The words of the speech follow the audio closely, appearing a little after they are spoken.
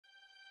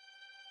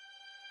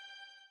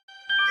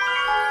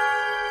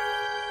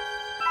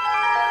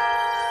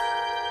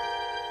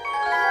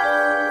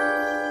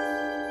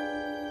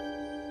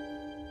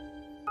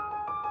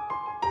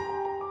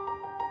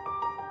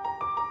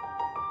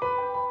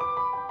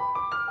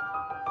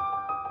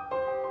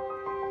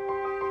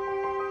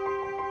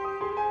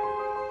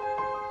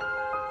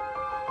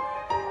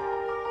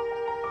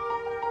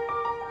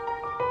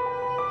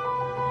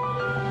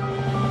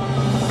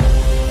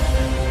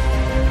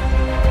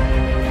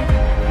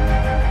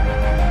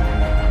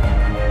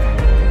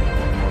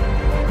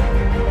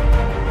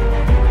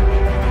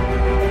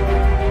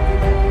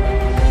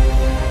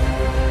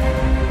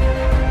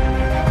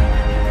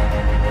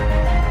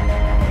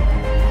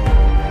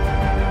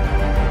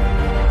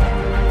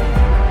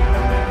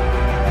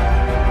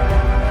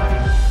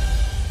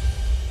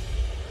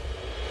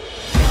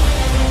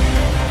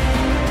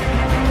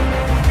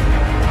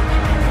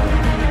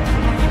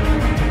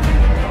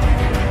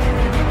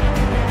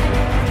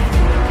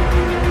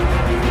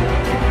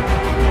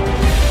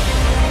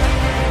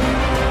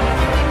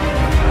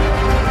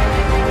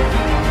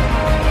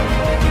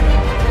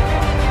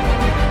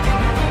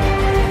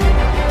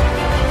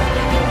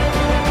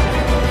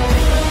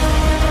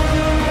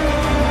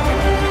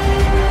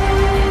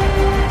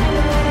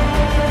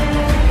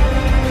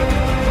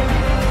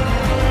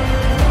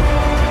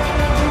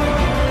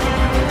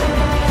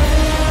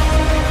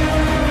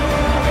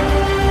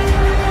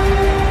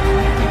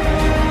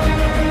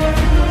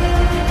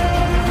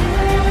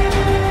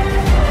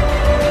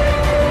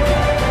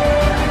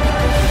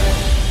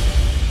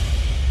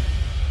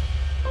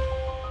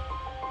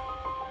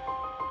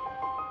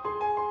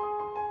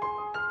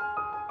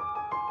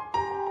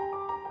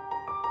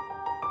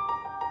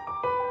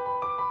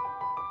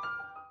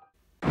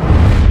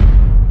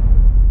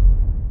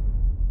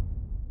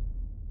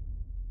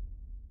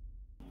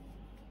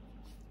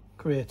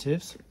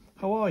Creatives,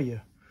 how are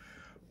you?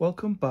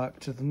 Welcome back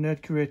to the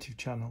Nerd Creative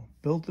channel,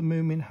 Build the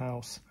Moomin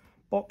House,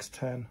 Box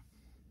 10,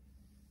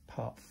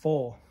 Part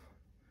 4.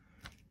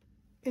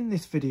 In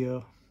this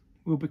video,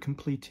 we'll be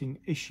completing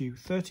issue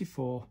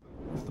 34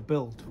 of the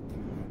build.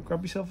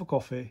 Grab yourself a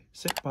coffee,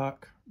 sit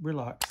back,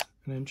 relax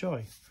and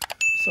enjoy.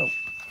 So,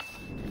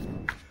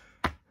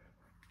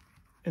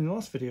 in the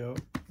last video,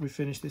 we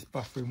finished this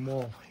bathroom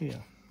wall here.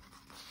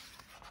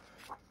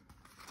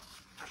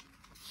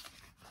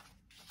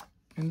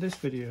 In this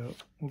video,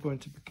 we're going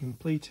to be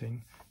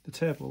completing the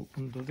table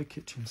under the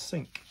kitchen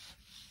sink.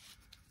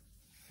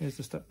 Here's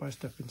the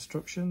step-by-step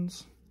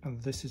instructions,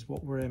 and this is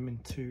what we're aiming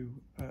to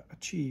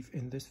achieve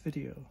in this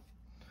video.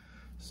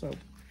 So,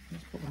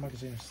 let's put the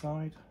magazine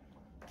aside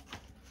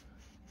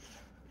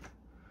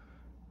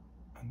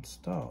and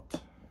start.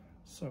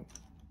 So,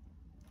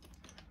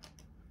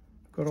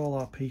 we've got all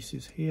our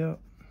pieces here,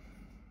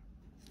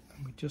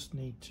 and we just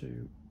need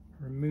to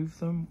remove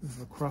them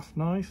with a craft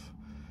knife.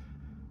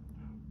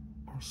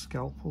 Or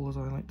scalpel, as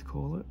I like to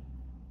call it.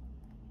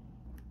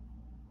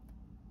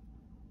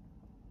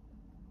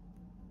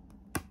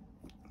 There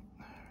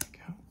we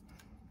go.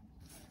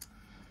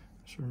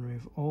 Let's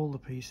remove all the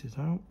pieces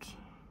out.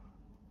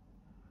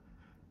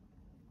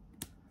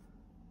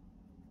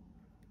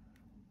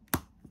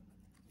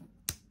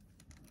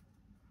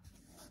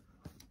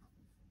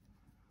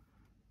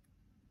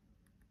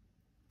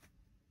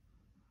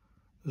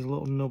 There's a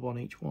little nub on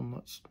each one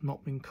that's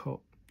not been cut,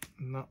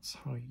 and that's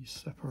how you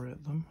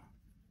separate them.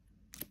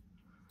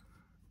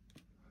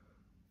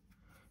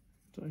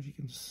 Don't know if you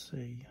can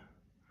see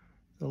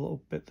the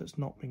little bit that's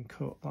not been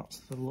cut. That's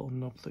the little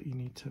nub that you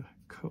need to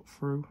cut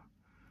through.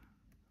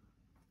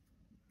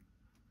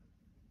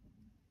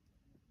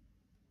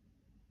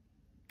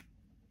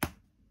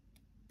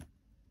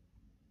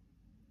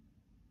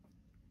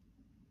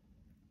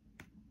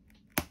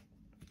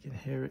 You can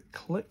hear it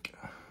click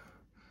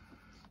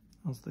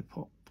as they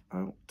pop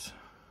out.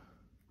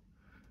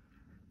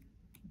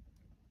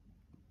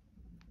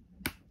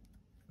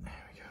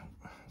 There we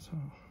go. So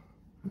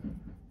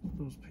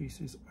those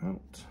pieces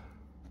out.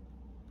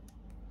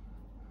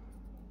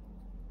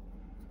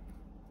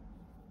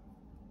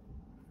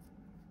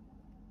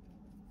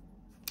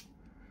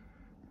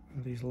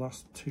 And these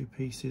last two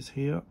pieces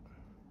here.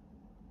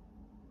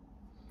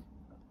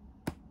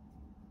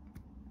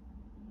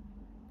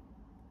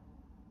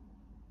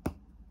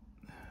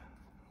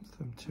 That's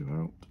them two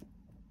out.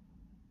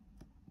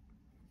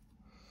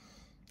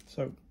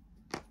 So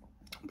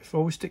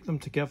before we stick them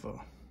together,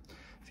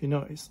 if you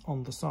notice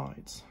on the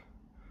sides,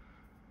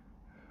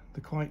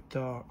 they're quite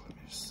dark. Let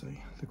me just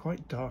see. They're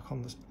quite dark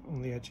on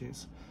the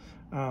edges,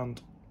 and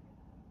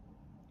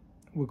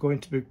we're going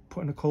to be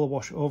putting a colour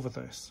wash over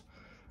this,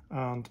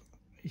 and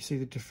you see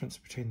the difference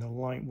between the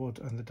light wood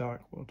and the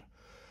dark wood.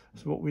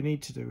 So what we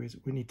need to do is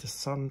we need to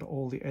sand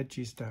all the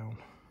edges down.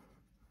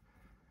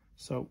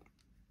 So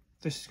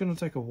this is going to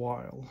take a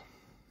while.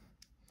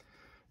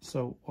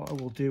 So what I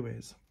will do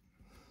is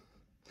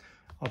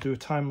I'll do a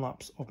time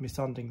lapse of me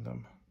sanding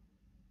them,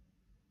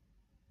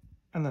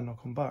 and then I'll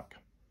come back.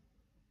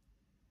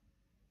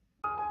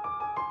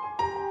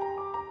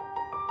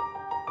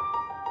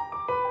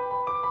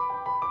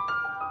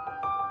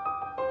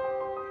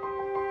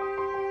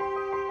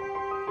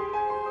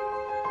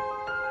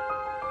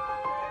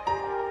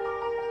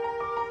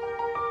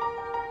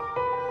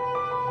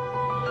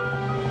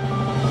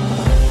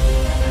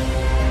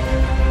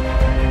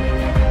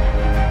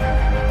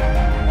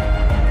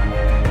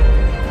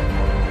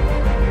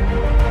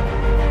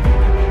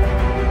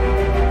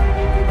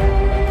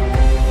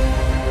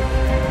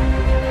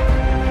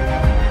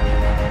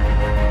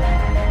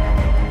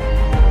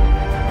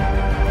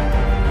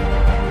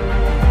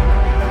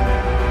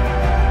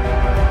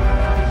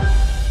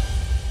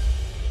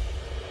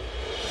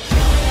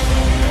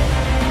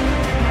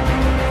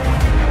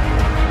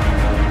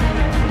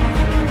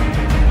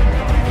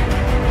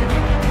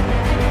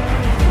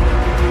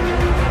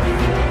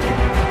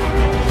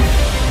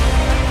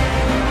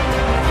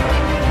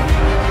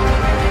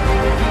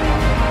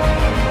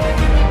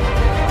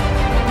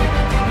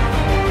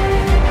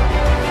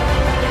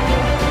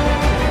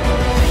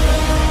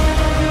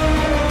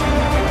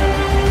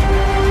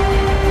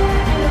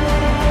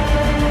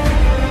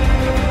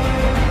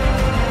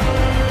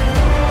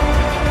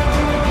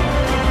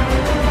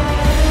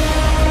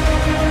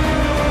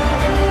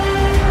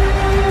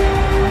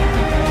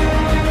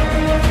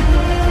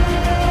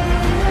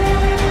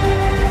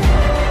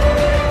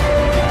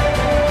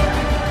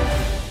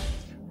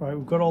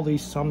 Got all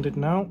these sanded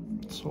now,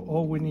 so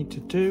all we need to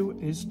do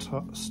is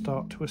to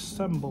start to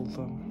assemble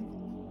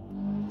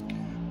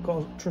them.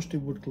 Got a trusty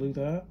wood glue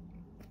there.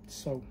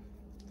 So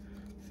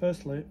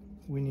firstly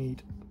we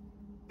need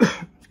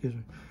excuse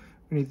me,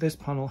 we need this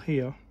panel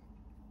here,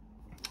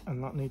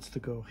 and that needs to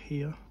go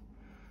here.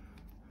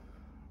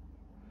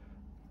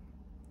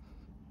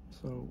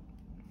 So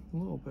a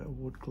little bit of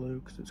wood glue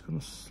because it's going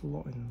to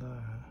slot in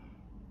there.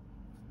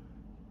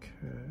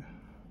 Okay,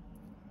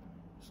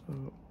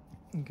 so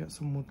and get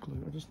some wood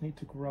glue. I just need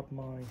to grab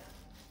my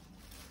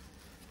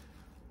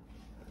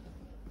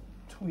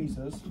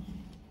tweezers.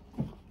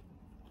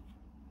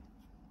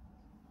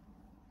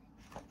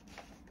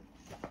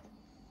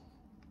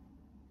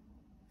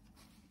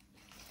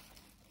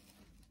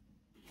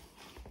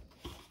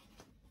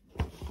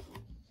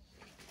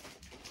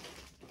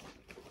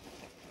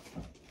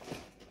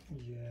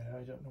 Yeah,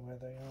 I don't know where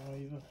they are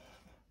either.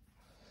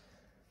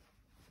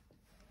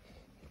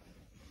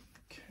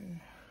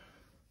 Okay.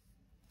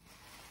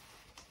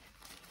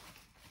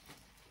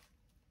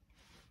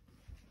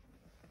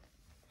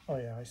 Oh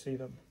yeah, I see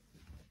them.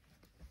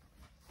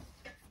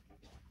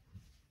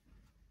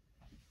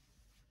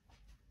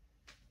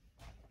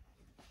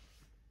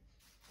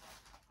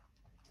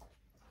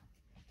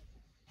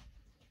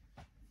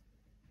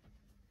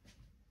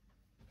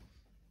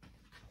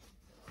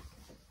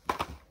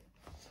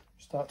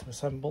 Start to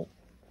assemble.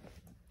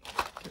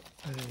 Get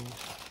a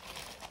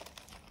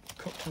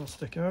cocktail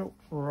stick out.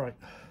 Right.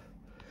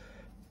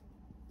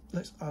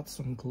 Let's add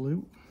some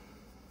glue.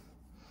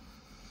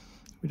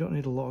 We don't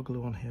need a lot of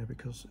glue on here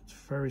because it's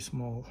very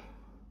small.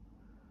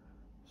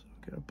 So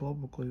get a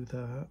blob of glue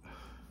there.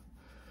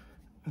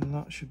 And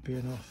that should be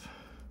enough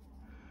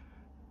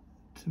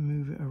to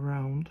move it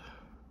around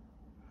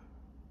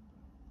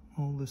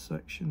all the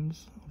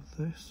sections of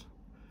this.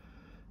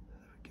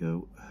 There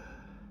we go.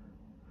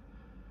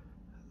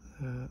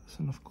 There's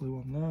enough glue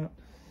on that.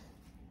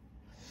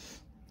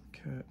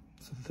 Okay,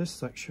 so this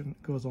section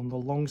goes on the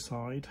long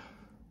side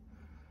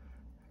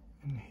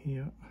in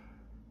here.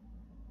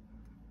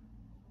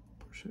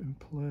 Push it in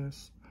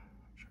place,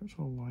 make sure it's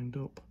all lined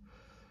up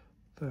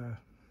there.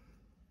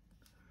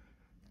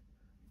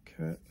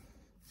 Okay,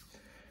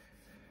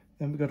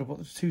 then we've got to put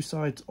the two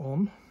sides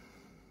on,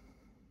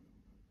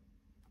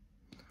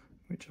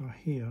 which are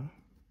here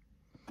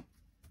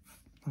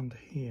and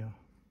here.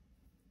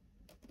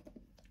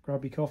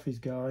 Grab your coffees,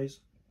 guys.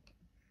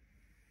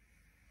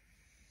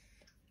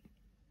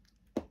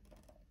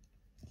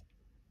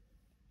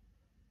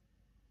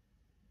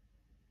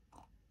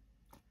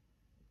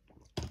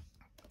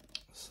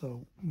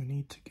 So we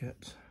need to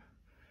get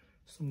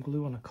some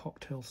glue on a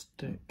cocktail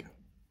stick.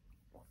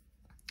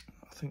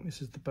 I think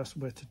this is the best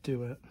way to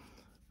do it.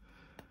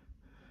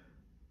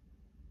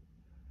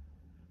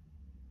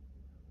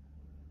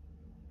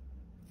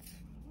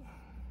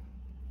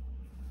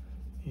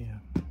 Yeah.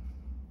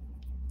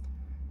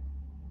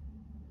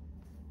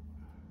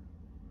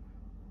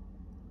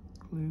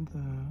 Glue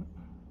there.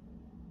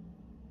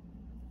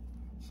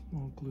 Some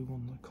more glue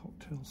on the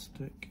cocktail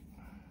stick.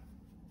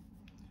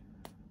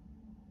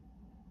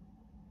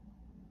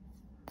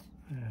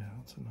 Yeah,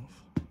 that's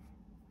enough.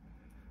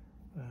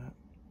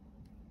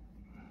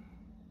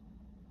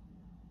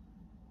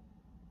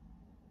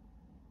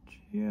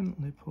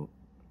 Gently put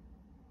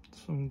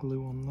some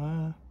glue on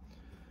there.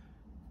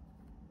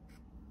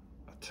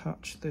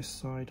 Attach this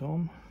side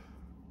on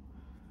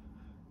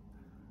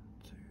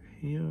to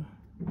here.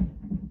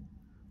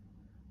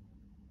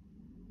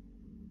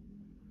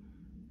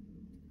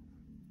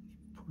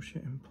 Push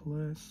it in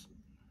place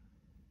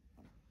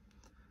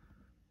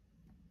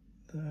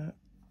there,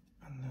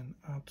 and then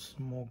add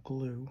some more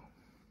glue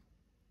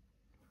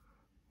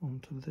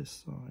onto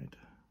this side.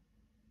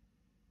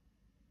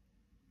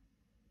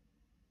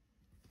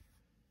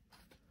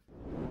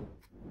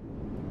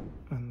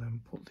 And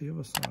then put the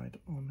other side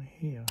on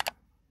here.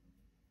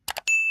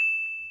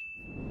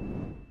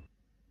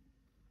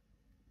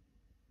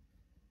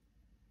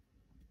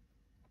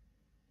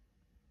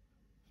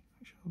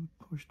 Make sure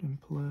they're pushed in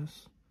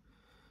place.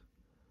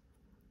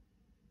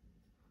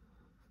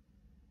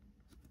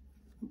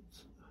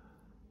 Oops.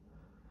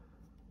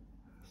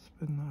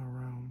 Spin that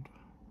around.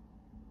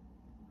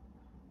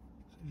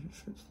 See if it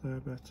fits there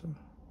better.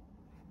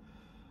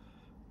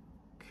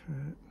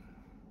 Okay.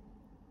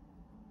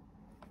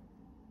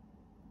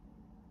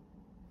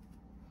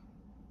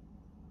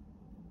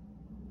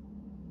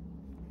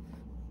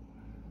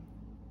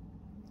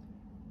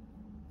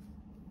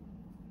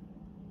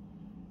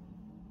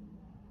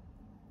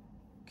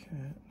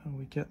 Okay, now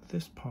we get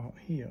this part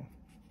here.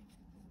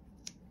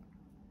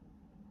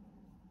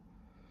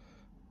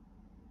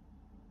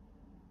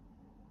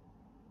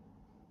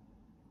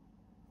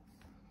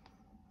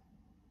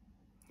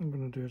 What I'm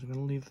going to do is I'm going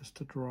to leave this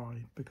to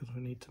dry because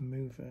we need to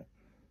move it.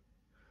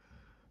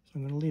 So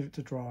I'm going to leave it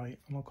to dry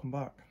and I'll come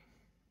back.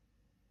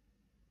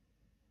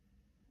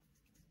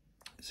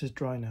 This is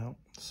dry now,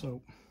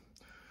 so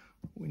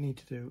what we need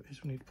to do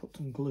is we need to put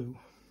some glue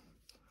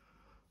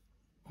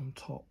on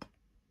top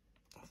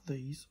of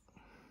these.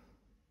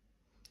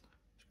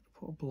 Just going to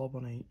put a blob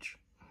on each.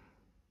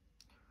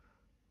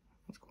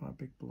 That's quite a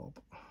big blob.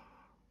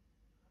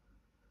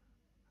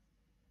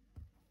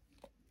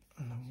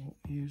 And then we'll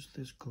use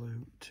this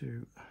glue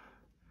to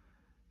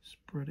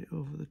spread it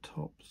over the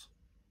tops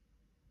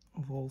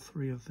of all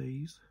three of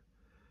these.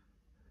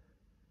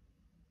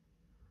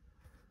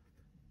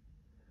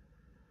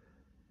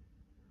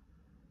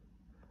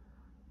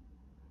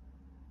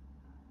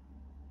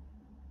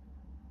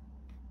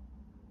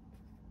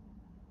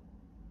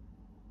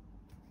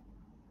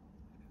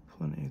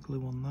 Plenty of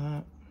glue on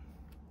that.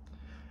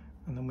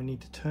 And then we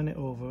need to turn it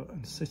over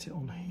and sit it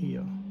on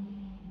here.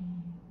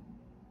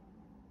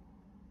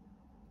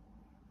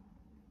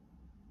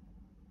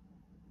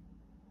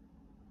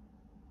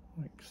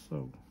 legs.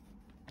 So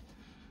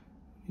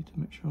need to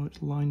make sure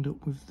it's lined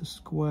up with the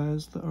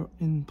squares that are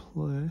in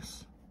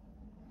place.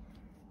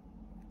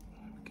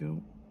 There we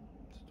go.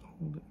 Just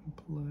hold it in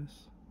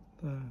place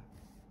there.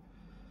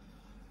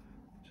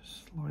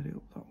 Just slide it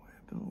up that way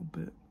a little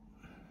bit.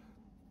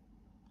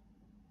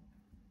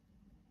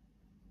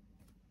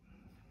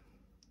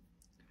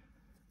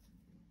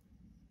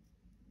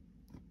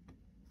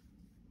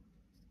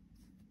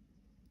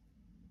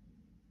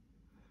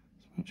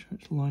 Just make sure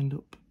it's lined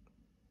up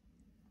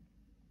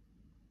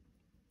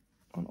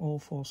on all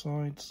four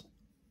sides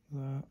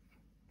there.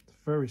 It's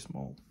very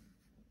small.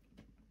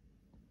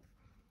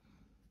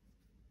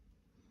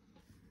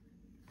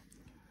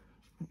 Just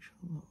make sure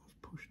that was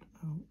pushed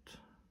out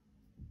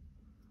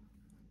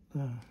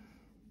there.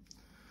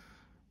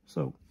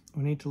 So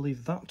we need to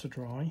leave that to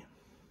dry.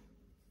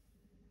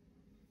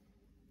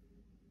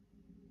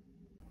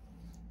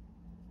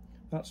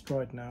 That's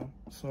dried now,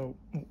 so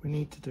what we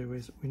need to do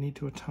is we need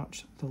to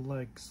attach the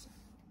legs.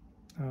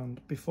 And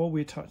before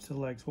we attach the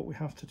legs, what we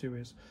have to do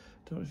is,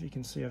 I don't know if you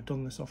can see, I've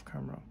done this off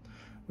camera.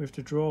 We have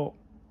to draw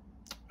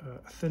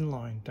a thin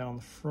line down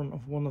the front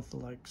of one of the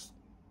legs.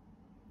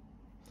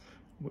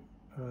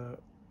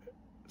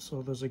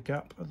 So there's a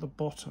gap at the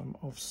bottom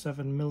of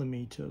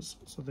 7mm.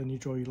 So then you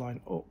draw your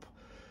line up.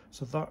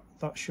 So that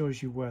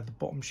shows you where the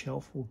bottom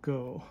shelf will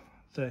go.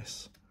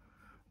 This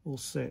will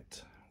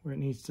sit where it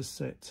needs to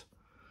sit.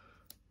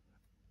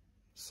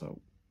 So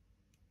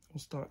we'll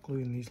start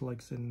gluing these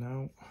legs in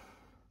now.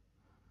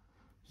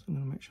 So I'm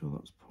going to make sure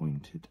that's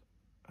pointed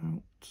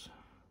out.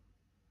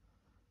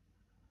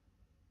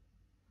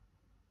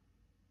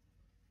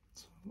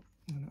 So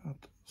I'm going to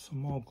add some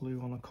more glue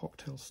on a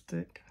cocktail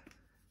stick.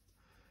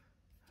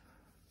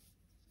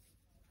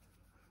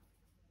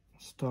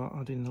 Start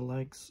adding the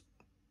legs.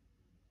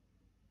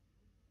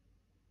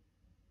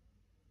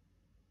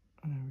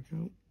 And there we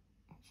go.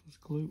 That's this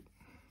glue.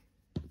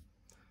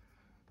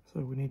 So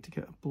we need to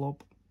get a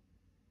blob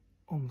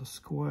on the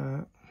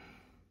square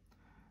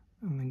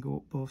and then go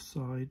up both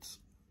sides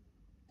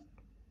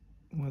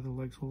where the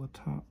legs will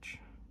attach.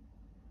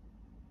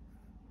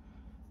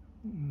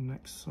 And the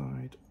next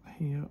side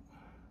here.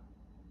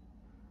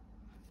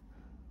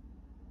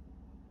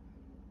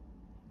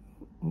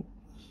 Up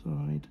the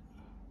side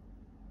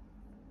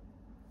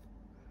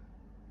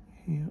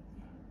here.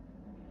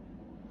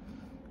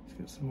 Let's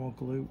get some more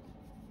glue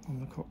on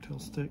the cocktail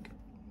stick.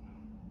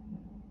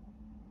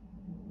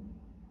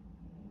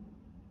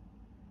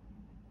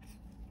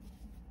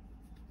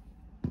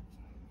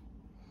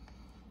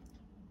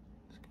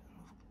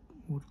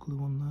 Wood glue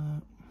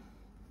on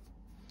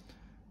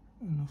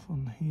there, enough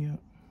on here,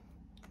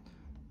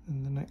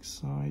 and the next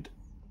side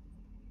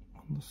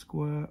on the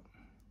square,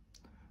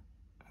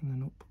 and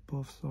then up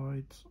both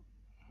sides,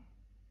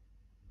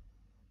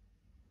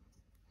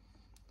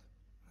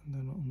 and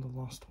then on the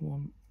last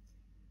one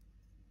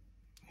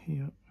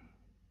here.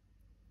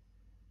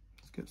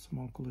 Let's get some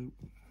more glue.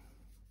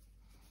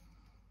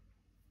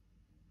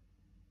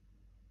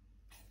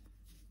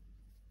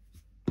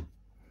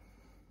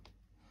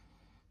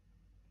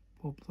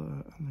 Up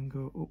there, and then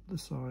go up the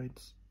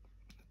sides,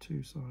 the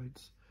two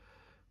sides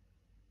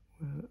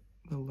where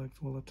the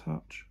legs will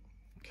attach.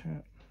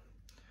 Okay,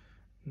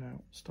 now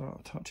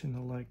start attaching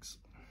the legs,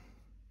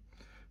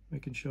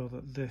 making sure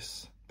that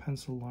this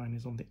pencil line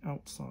is on the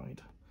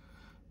outside.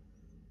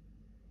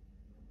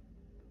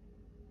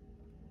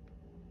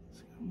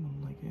 Let's get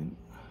one leg in.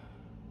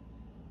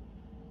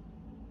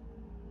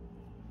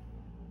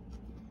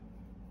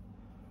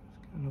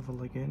 Let's get another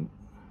leg in.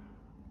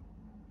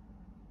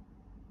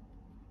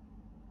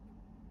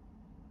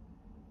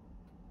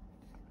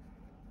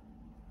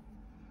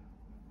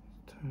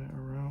 Turn it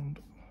around.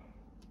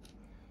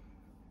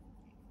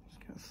 Let's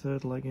get a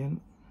third leg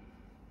in.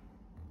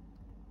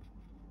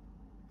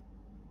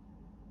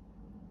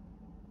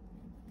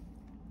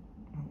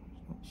 Oh,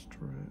 it's not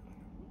straight.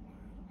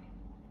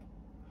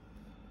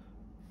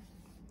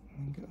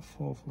 And get a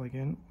fourth leg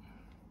in.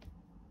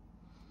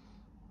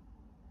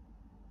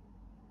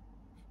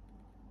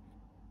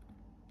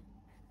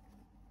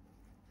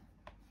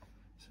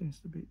 Seems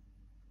to be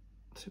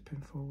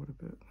tipping forward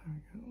a bit. There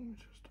we go. Let me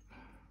just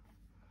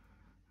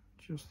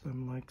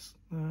them legs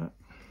there.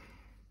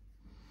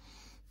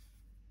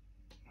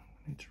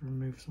 Need to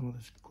remove some of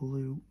this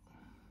glue.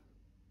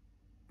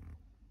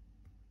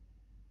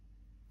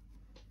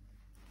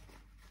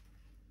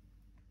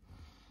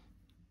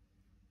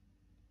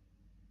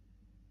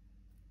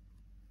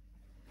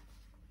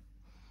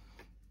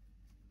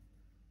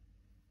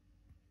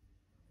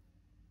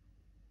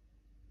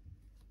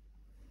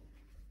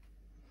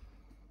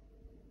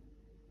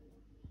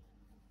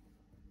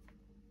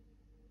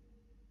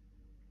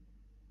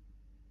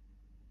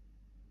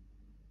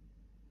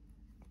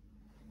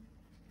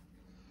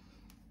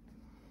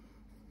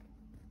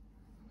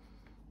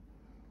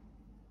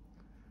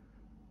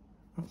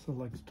 That's the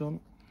legs done.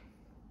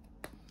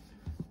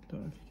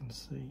 Don't know if you can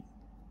see.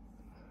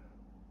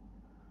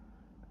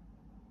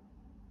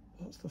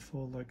 That's the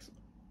four legs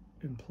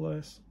in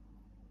place.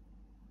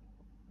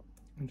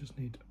 We just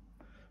need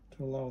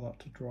to allow that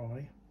to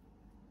dry.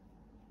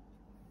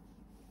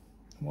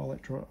 while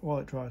it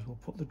dries, we'll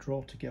put the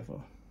drawer together.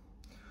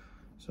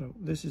 So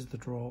this is the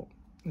drawer,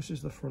 this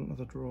is the front of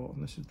the drawer,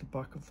 and this is the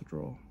back of the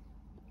drawer.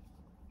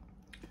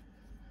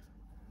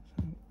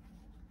 So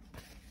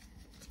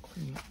let's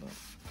clean up that.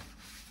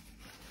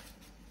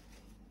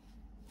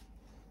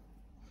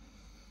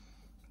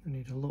 We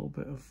need a little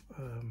bit of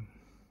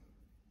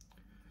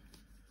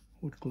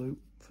wood glue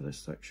for this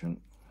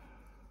section.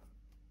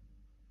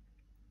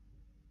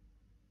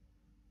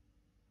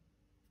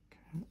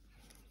 Okay.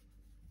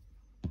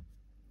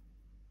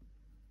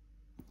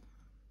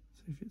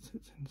 See if it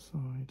sits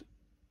inside.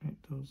 It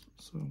does.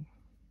 So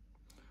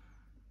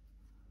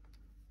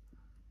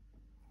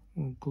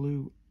we'll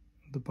glue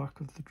the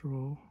back of the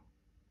drawer.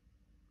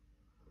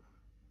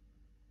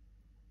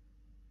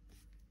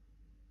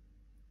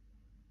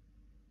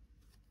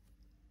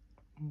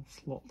 We'll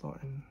slot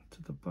that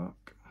into the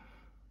back.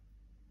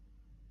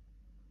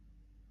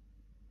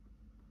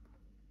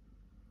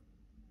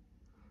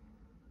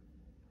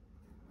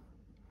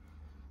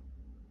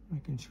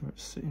 Making sure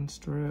it's sitting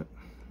straight,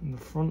 and the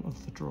front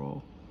of the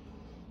drawer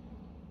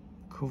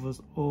covers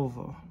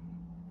over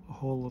the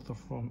whole of the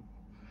front.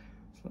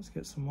 So let's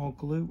get some more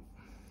glue.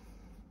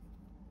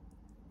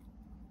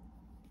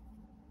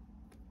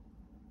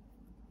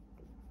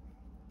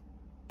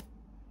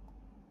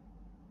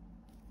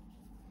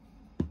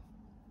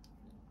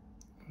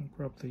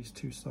 Grab these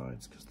two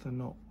sides because they're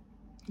not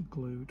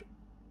glued,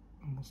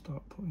 and we'll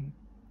start putting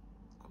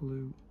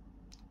glue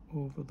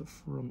over the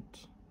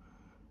front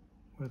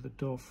where the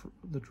drawer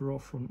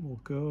front will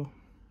go,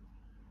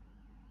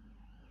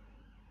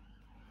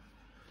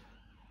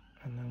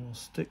 and then we'll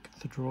stick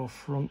the drawer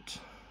front.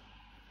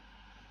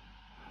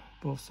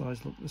 Both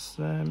sides look the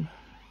same.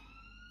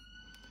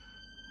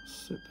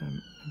 Sit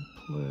them in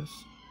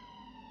place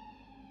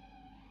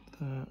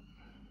there.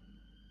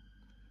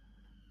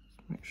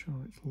 Make sure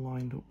it's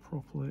lined up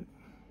properly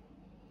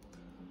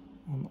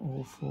on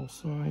all four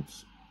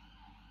sides.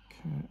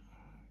 Okay,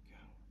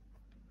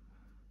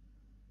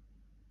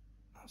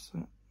 that's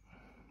it.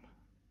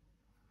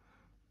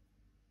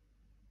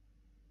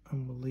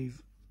 And we'll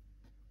leave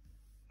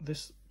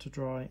this to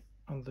dry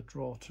and the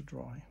drawer to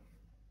dry.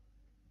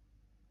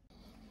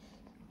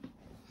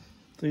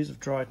 These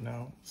have dried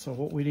now, so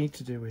what we need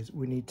to do is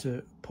we need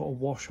to put a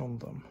wash on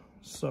them.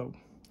 So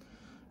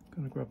I'm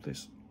going to grab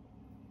this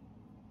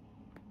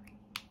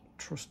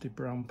trusty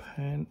brown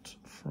paint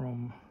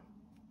from,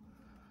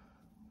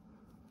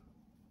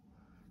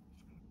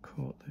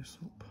 coat this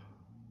up,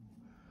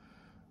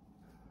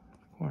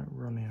 it's quite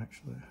runny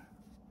actually.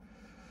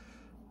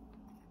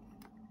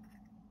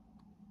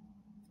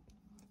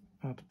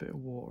 Add a bit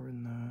of water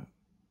in there.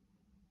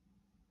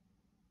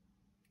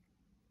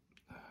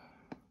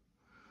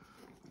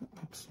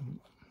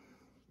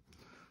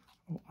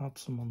 I'll add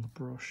some on the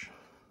brush.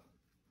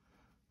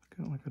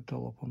 Get like a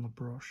dollop on the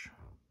brush.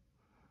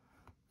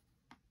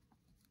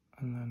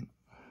 And then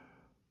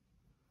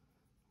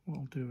what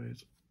I'll do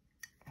is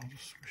I'll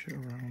just swish it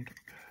around,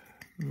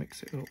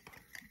 mix it up,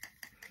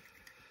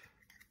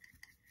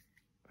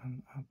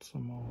 and add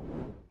some more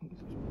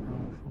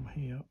brown from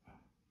here.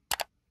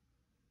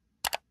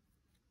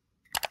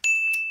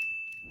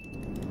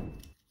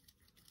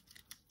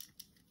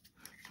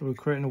 So we're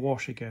creating a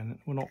wash again.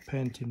 We're not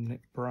painting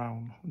it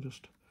brown. We're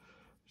just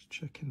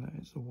checking that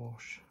it's a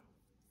wash.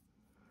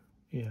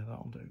 Yeah,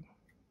 that'll do.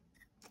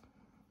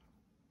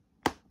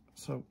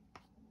 So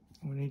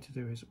what we need to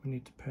do is we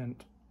need to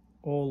paint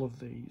all of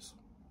these.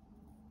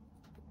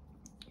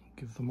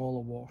 Give them all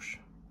a wash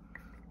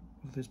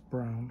of this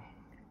brown.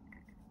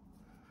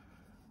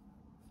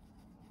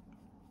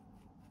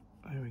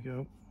 There we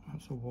go.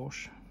 That's a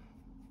wash.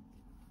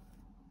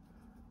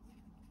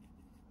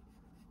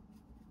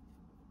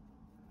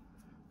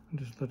 And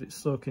just let it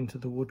soak into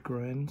the wood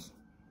grains.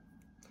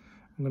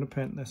 I'm going to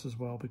paint this as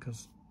well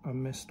because I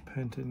missed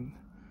painting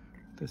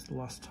this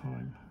last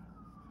time,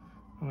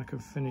 and I can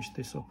finish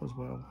this up as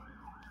well,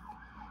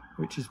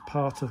 which is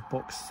part of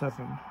box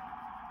 7. I'll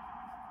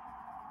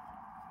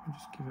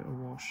just give it a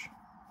wash.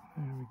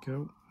 There we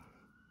go.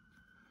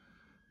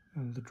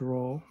 And the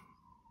drawer,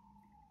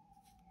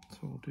 so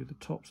we'll do the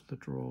tops of the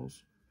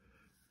drawers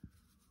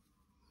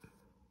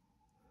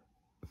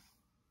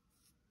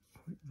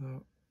like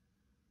that.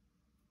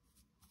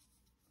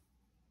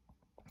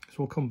 So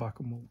we'll come back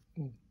and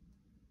we'll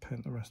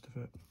paint the rest of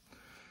it.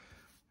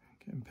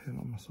 Getting paint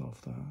on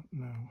myself there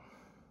now.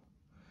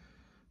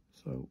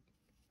 So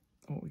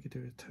what we could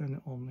do is turn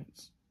it on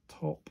its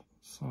top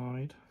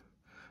side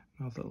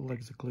now that the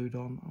legs are glued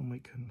on, and we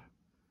can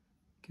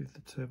give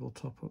the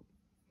tabletop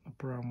a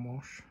brown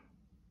wash.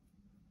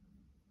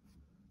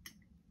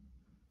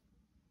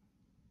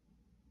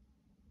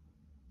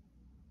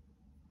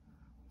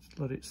 Just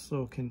let it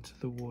soak into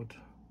the wood.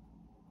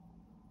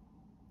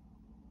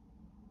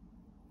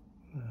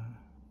 There.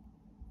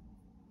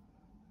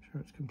 Make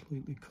sure it's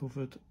completely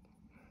covered.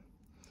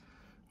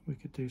 We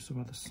could do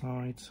some other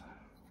sides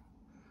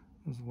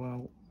as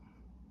well.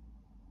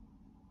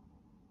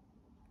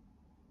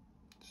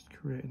 Just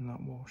creating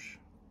that wash.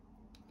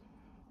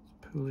 It's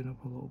pooling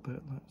up a little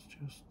bit. Let's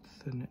just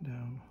thin it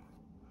down.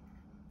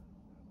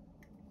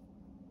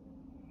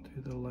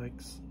 do the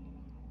legs,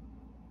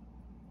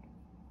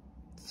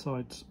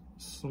 sides,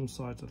 some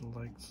sides of the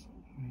legs.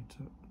 We need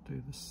to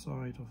do the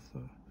side of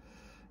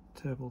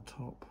the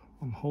tabletop.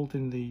 I'm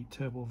holding the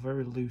table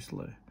very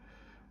loosely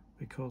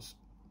because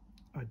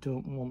I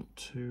don't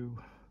want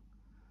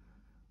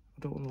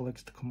the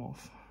legs to come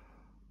off.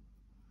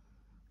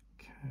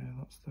 Okay,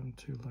 that's them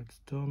two legs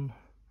done.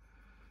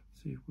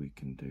 See if we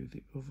can do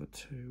the other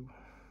two.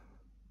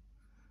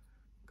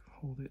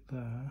 Hold it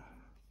there.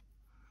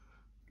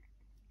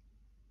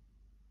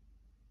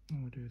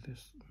 And we do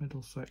this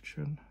middle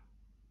section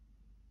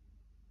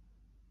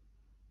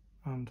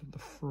and the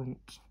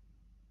front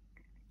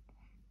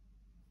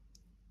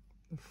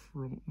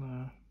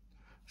there.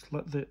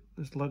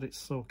 Just let it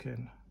soak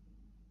in.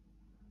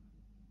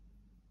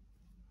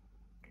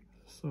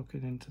 Soak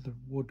it into the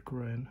wood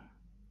grain.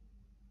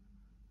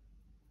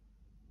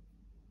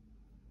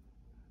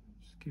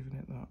 Just giving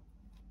it that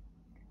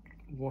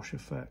wash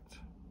effect.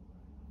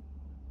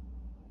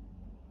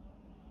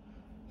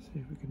 See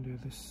if we can do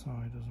this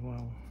side as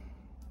well.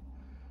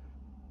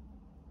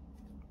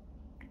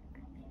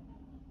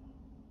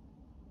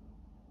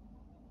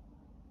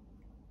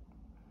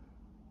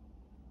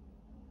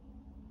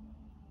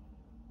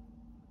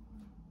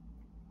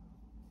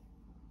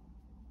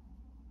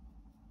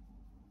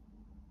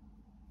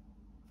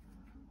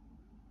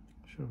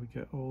 Sure we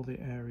get all the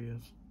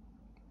areas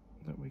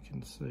that we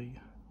can see.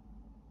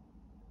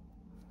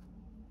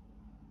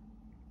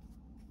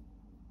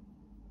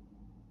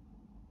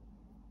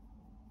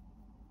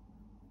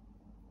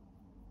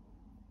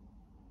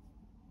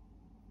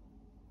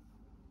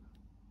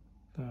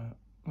 There,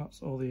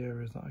 that's all the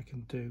areas that I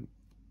can do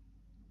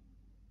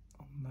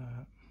on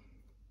there.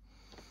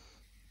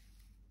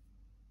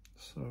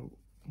 So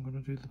I'm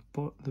going to do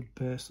the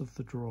base of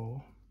the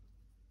drawer.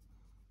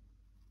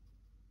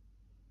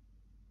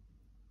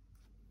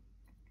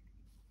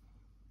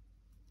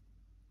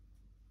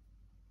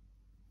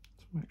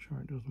 Make sure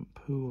it doesn't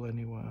pool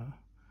anywhere.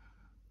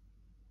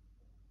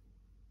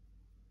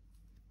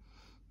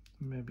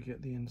 Maybe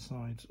get the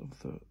insides of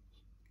the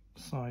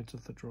sides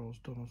of the drawers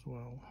done as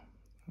well.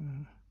 So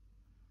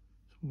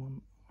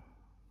 1,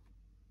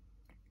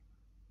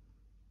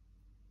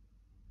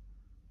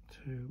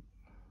 2,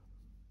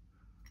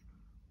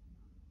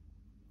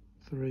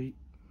 3,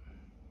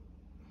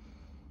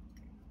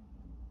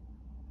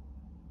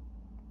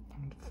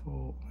 and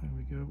 4. There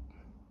we go. And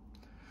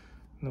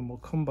then we'll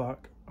come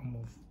back and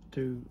we'll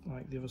do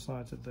like the other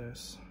sides of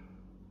this.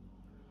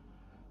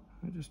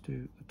 I just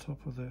do the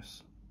top of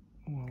this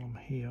while I'm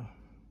here.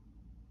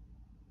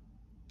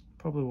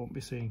 Probably won't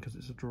be seen because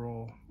it's a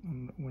drawer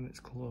and when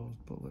it's closed,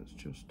 but let's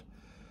just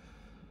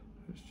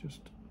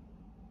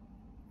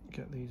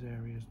get these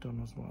areas done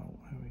as well.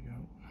 There we go.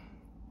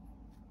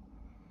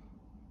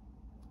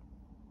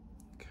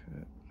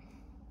 Okay.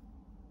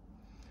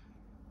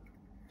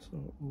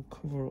 So we'll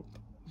cover up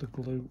the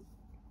glue.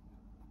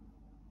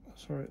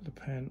 Sorry, the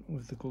pen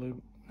with the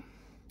glue.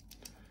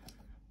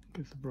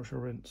 Give the brush a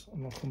rinse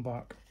and I'll come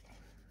back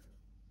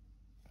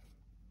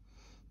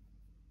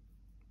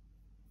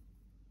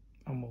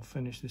and we'll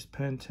finish this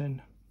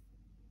painting.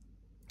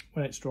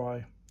 When it's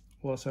dry,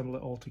 we'll assemble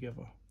it all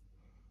together.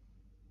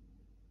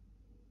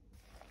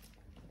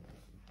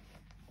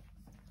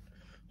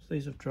 So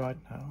these have dried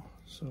now,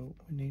 so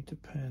we need to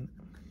paint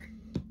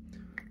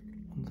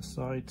on the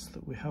sides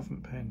that we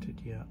haven't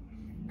painted yet.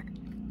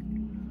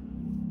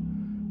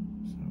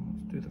 So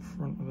let's do the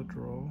front of the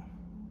drawer.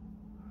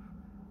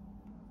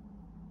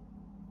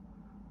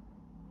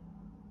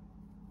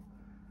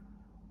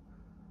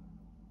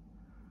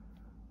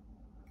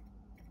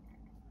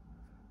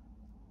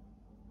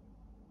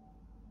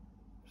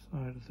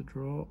 Side of the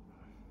drawer,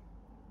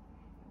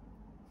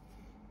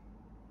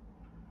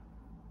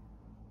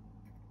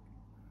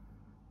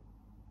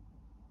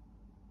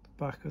 the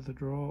back of the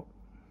drawer,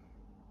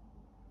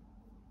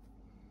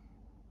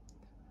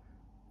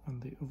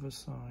 and the other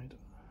side.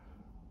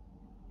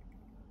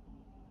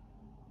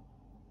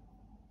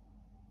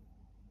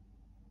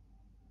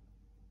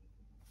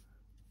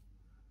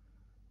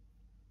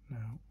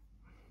 Now,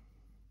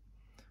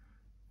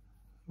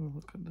 we'll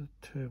look at the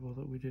table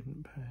that we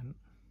didn't paint.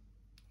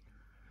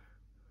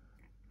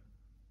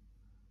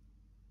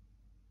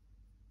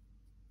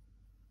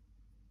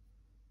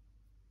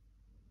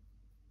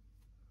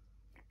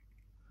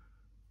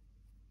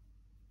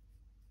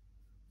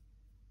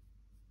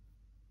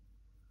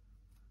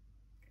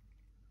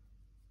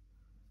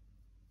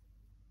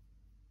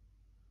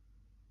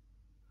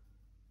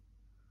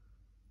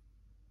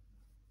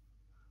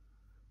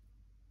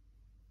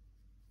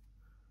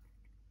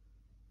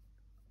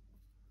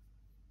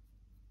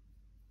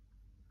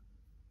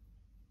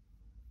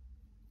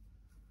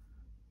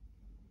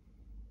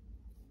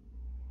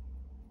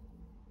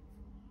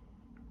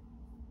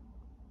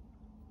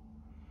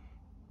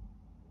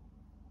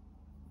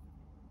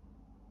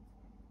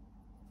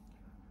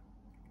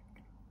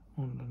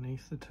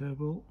 Underneath the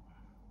table.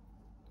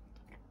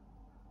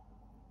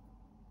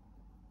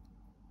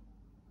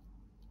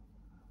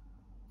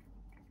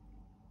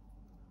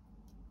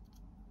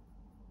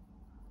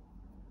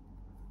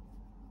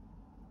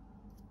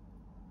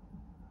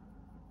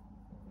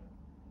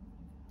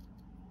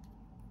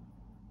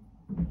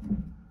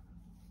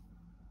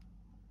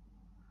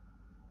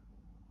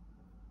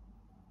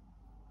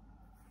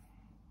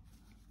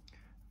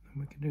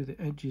 And we can do the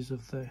edges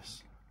of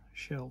this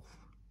shelf.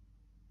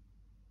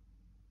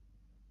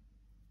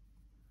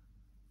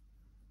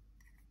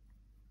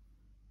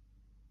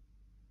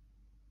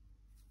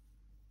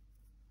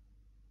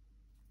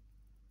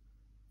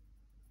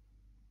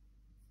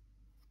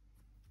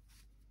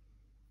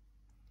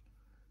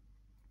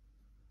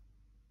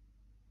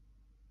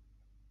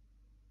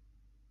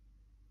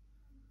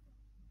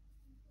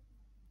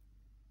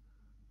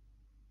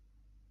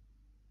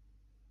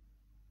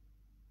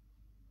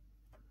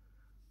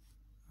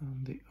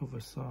 And the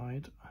other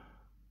side.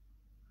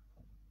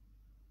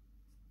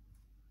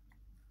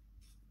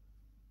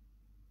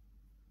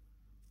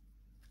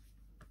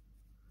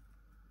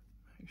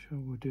 Make sure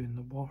we're doing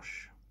the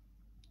wash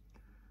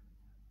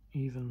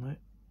evenly.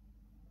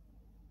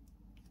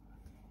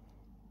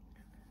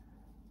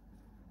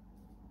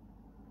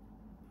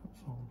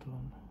 That's all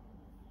done.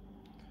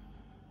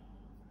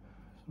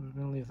 So we're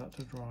going to leave that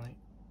to dry.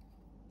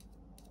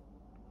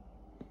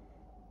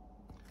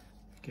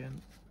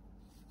 Again.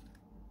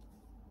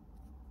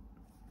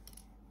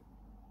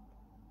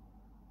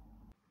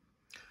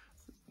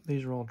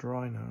 These are all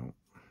dry now.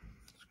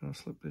 Just going to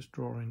slip this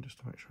drawer in just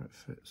to make sure it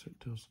fits. It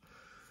does.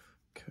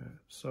 Okay,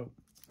 so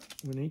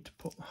we need to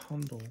put the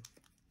handle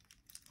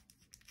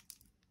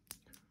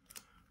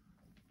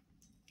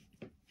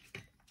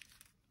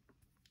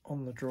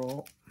on the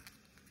drawer.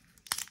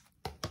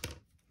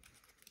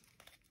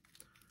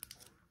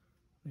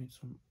 Need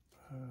some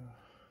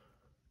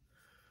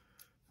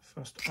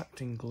fast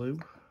acting glue.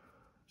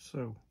 So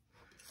I'm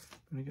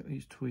going to get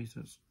these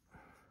tweezers.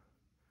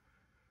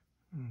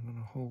 I'm going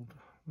to hold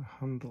the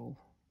handle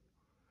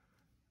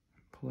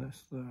in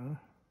place there.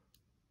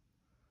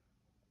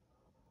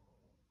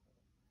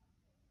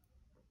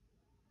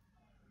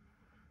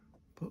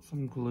 Put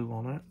some glue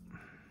on it.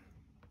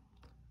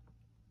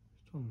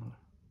 Just on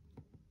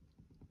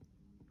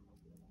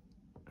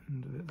the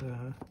end of it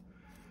there.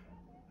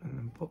 And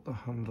then put the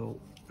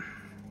handle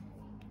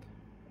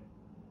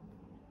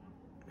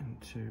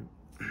into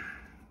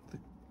the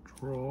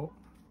drawer.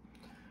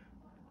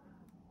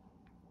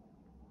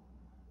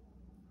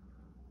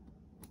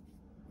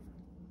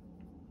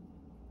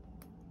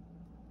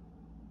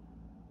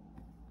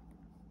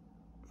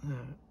 There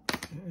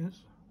it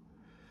is,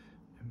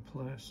 in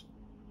place.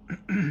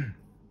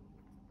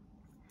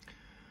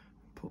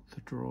 Put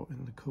the drawer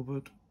in the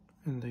cupboard,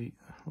 in the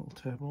little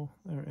table.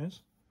 There it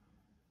is.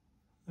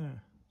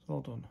 There, it's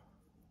all done.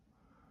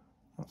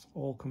 That's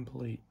all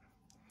complete.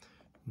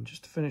 And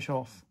just to finish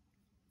off,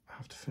 I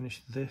have to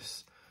finish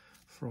this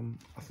from,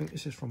 I think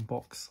this is from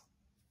box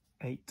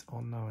 8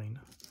 or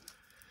 9.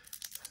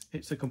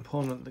 It's a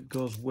component that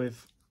goes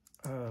with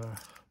a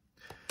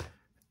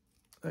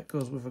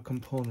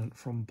component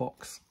from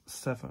box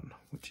 7,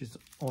 which is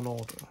on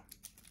order.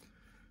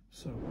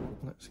 So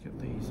let's get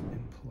these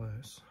in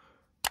place.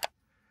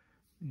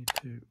 Need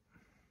to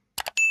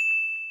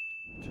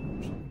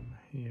attach them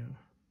here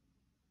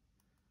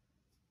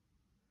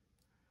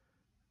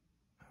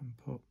and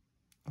put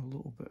a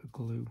little bit of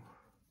glue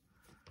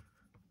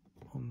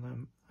on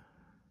them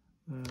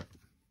there.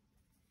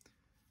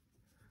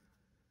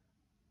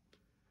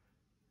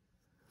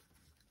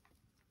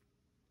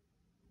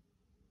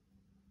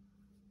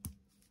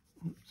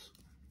 Oops.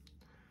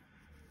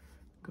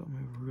 Got to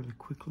move really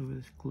quickly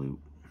with this glue.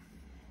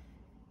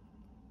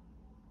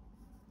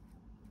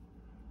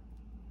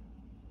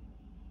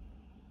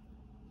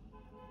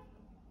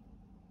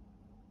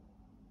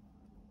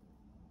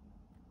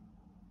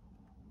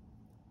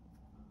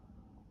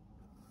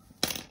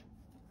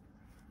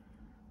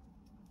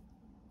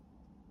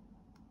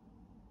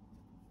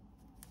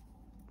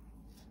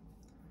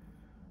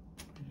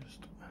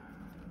 Just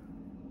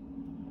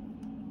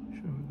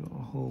sure we've got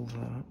a hole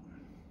there.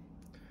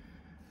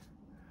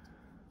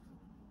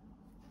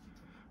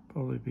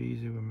 Probably be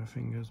easy with my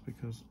fingers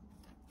because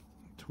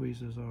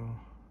tweezers are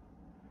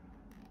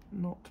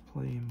not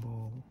playing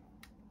ball.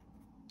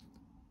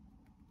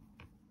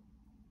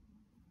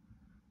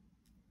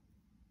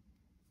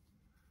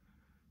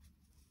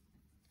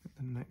 Get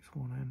the next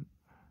one in.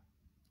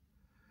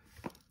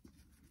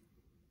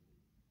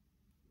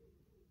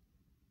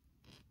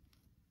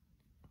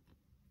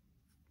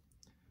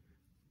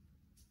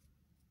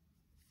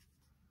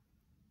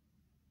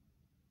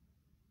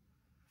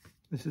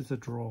 This is a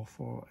drawer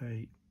for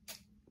a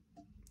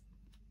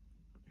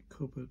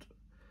cupboard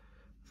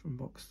from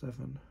box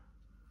 7.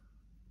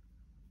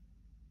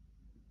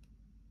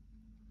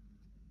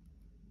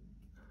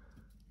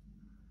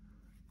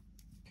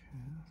 Okay,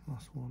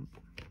 last one.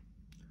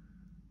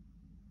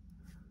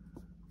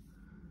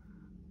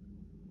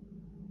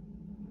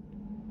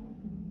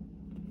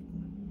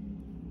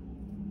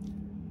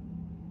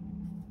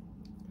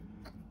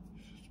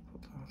 Just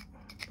put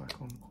that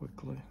back on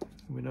quickly.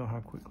 We know how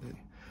quickly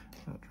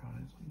that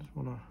dries. I just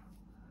want to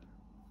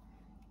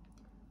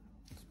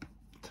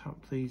tap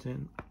these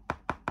in.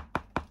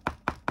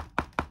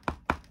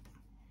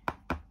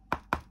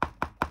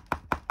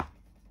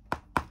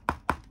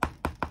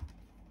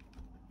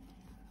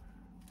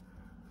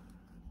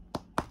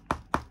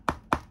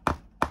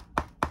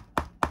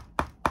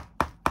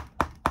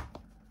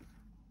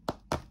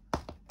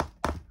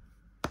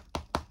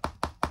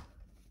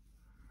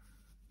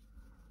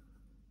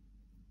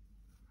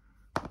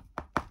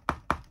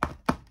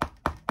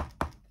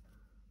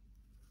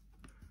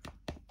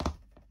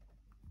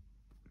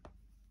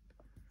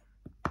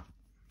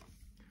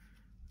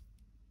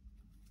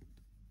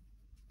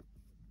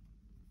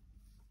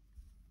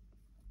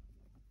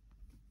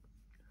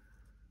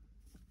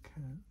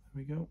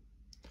 we go.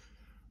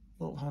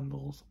 Little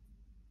handles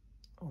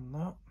on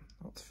that,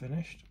 that's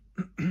finished.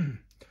 And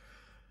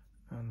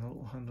a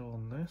little handle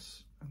on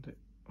this, and it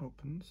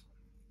opens.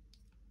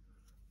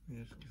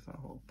 You just give that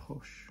a little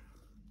push.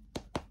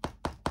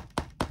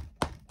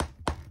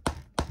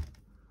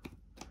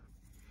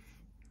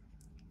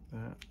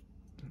 There,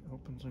 it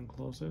opens and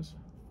closes.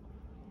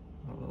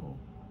 That little,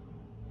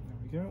 there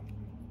we go.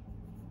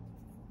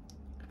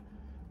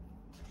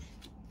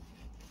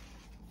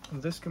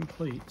 And this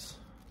completes,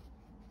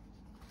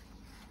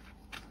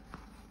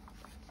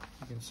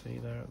 you can see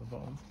there at the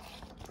bottom,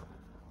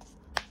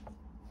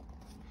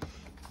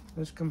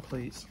 this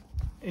completes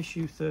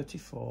issue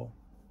 34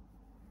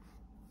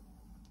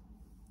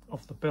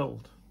 of the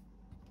build.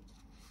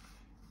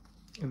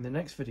 In the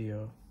next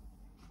video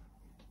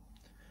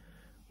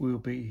we'll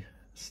be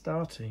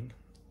starting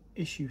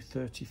issue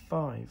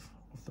 35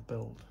 of the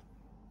build.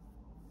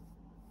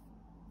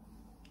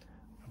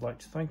 I'd like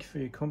to thank you for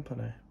your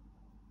company.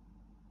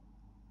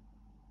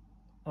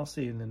 I'll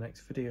see you in the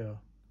next video.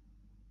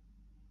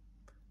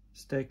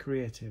 Stay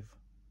creative.